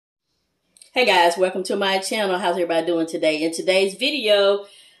Hey guys, welcome to my channel. How's everybody doing today? In today's video,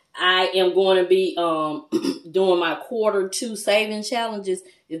 I am going to be doing my Q2 saving challenges.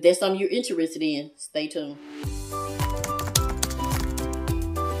 If that's something you're interested in, stay tuned.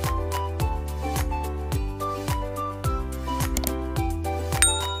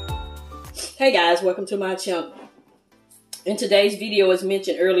 Hey guys, welcome to my channel. In today's video, as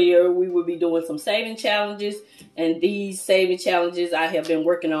mentioned earlier, we will be doing some saving challenges, and these saving challenges I have been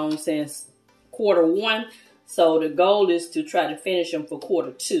working on since Q1. So the goal is to try to finish them for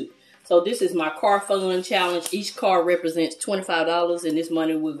Q2. So this is my car fund challenge. Each car represents $25, and this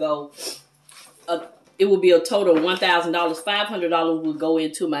money will go, it will be a total of $1,000. $500 will go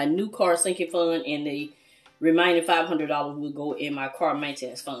into my new car sinking fund, and the remaining $500 will go in my car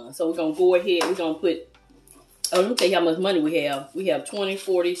maintenance fund. So we're going to go ahead, we're going to put, let me tell you how much money we have. We have 20,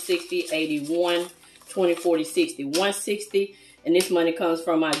 40, 60, 81, 20, 40, 60, 160. And this money comes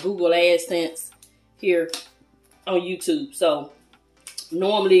from my Google AdSense here on YouTube. So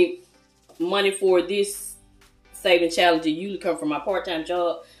normally money for this saving challenge usually come from my part-time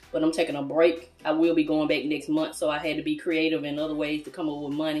job, but I'm taking a break. I will be going back next month, so I had to be creative in other ways to come up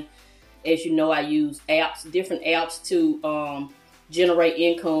with money. As you know, I use apps, different apps to generate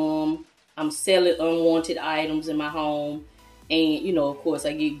income. I'm selling unwanted items in my home, and you know, of course,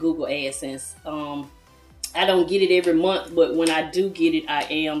 I get Google AdSense. I don't get it every month, but when I do get it, I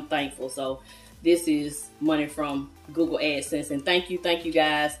am thankful. So this is money from Google AdSense. And thank you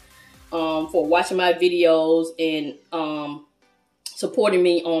guys for watching my videos and supporting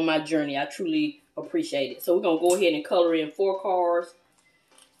me on my journey. I truly appreciate it. So we're going to go ahead and color in 4 cars.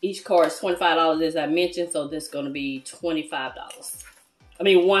 Each car is $25, as I mentioned. So this is going to be $100.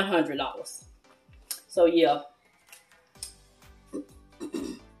 So yeah.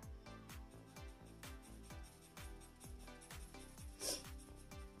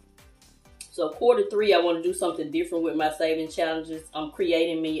 So Q3, I want to do something different with my saving challenges. I'm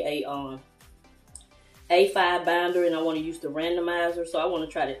creating me a A5 binder, and I want to use the randomizer. So I want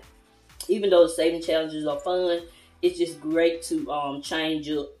to try to, even though the saving challenges are fun, it's just great to change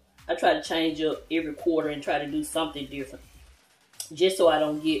up. I try to change up every quarter and try to do something different, just so I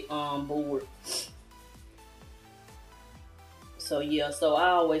don't get bored. So yeah, so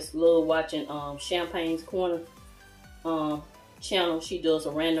I always love watching Champagne's Corner channel. She does a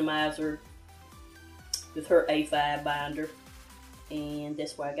randomizer with her A5 binder, and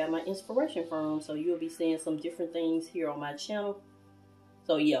that's where I got my inspiration from. So you'll be seeing some different things here on my channel.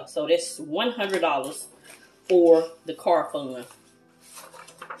 So yeah, so that's $100 for the car fund.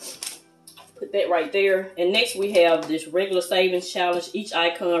 Put that right there. And next we have this regular savings challenge. Each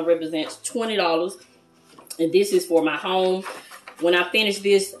icon represents $20, and this is for my home. When I finish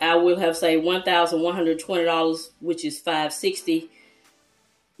this, I will have saved $1,120, which is $560.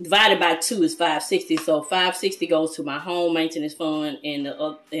 Divided by 2 is $560. So $560 goes to my home maintenance fund, and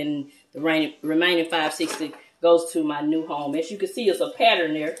the remaining $560 goes to my new home. As you can see, it's a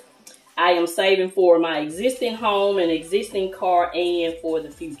pattern there. I am saving for my existing home and existing car, and for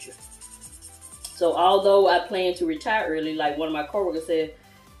the future. So although I plan to retire early, like one of my coworkers said,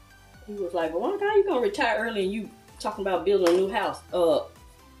 he was like, "Well, how you gonna retire early and you talking about building a new house?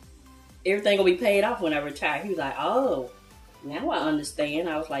 Everything gonna be paid off when I retire." He was like, "Oh, now I understand."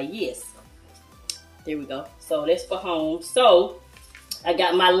 I was like, "Yes." There we go. So that's for home. So I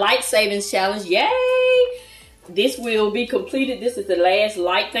got my light savings challenge. Yay! This will be completed. This is the last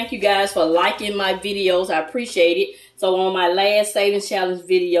like. Thank you guys for liking my videos. I appreciate it. So on my last savings challenge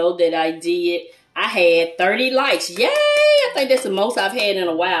video that I did, I had 30 likes. Yay! I think that's the most I've had in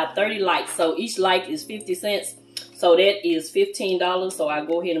a while. 30 likes. So each like is 50 cents. So that is $15. So I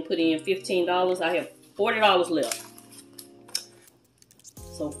go ahead and put in $15. I have $40 left.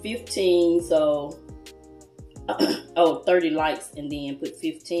 So 15. So 30 likes, and then put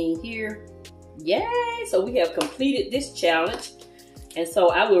 15 here. Yay! So we have completed this challenge. And so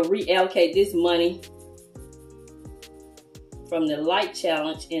I will reallocate this money from the light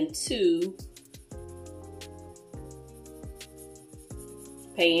challenge into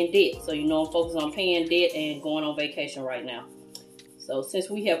paying debt. So you know I'm focused on paying debt and going on vacation right now. So since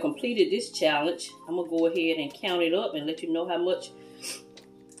we have completed this challenge, I'm going to go ahead and count it up and let you know how much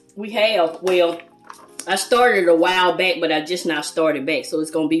we have. Well, I started a while back, but I just now started back. So it's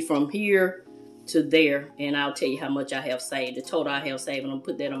going to be from here to there, and I'll tell you how much I have saved. The total I have saved, and I'll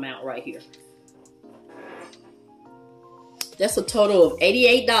put that amount right here. That's a total of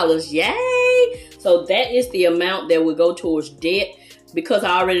 $88. Yay! So that is the amount that will go towards debt. Because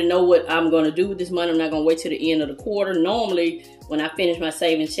I already know what I'm going to do with this money, I'm not going to wait till the end of the quarter. Normally, when I finish my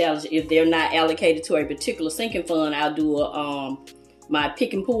savings challenge, if they're not allocated to a particular sinking fund, I'll do a my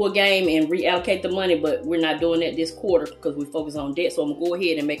pick and pull game and reallocate the money, but we're not doing that this quarter because we focus on debt. So I'm gonna go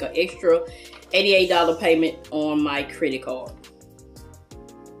ahead and make an extra $88 payment on my credit card.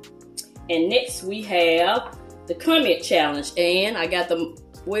 And next we have the comment challenge, and I got the,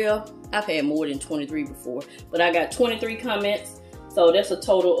 well, I've had more than 23 before, but I got 23 comments, so that's a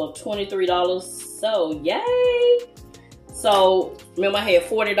total of $23. So yay! So remember I had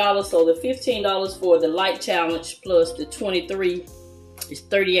 $40, so the $15 for the light challenge plus the 23 is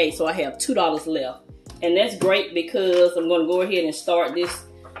 $38, so I have $2 left. And that's great because I'm going to go ahead and start this,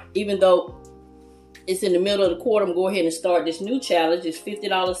 even though it's in the middle of the quarter, I'm going to go ahead and start this new challenge, this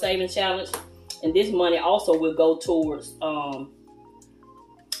 $50 saving challenge. And this money also will go towards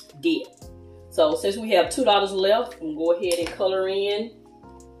debt. So since we have $2 left, I'm going to go ahead and color in.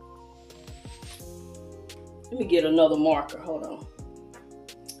 Let me get another marker, hold on.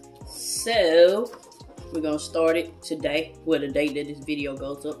 So we're going to start it today, well, the date that this video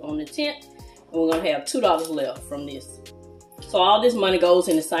goes up on the 10th. And we're going to have $2 left from this. So all this money goes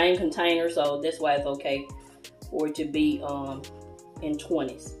in the same container, so that's why it's okay for it to be in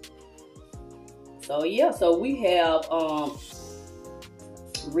 20s. So yeah, so we have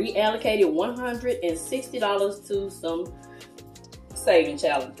reallocated $160 to some saving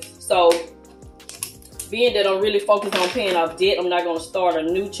challenges. So being that I'm really focused on paying off debt, I'm not going to start a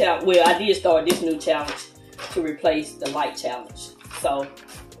new challenge. Well, I did start this new challenge to replace the light challenge. So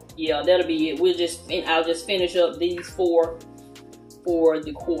yeah, that'll be it. I'll just finish up these 4 for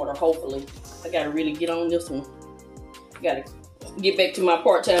the quarter, hopefully. I gotta really get on this one. I gotta get back to my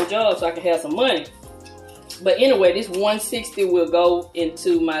part-time job so I can have some money. But anyway, this $160 will go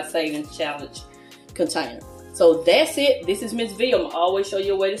into my savings challenge container. So that's it. This is Miss V. I'm always show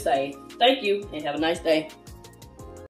you a way to save. Thank you and have a nice day.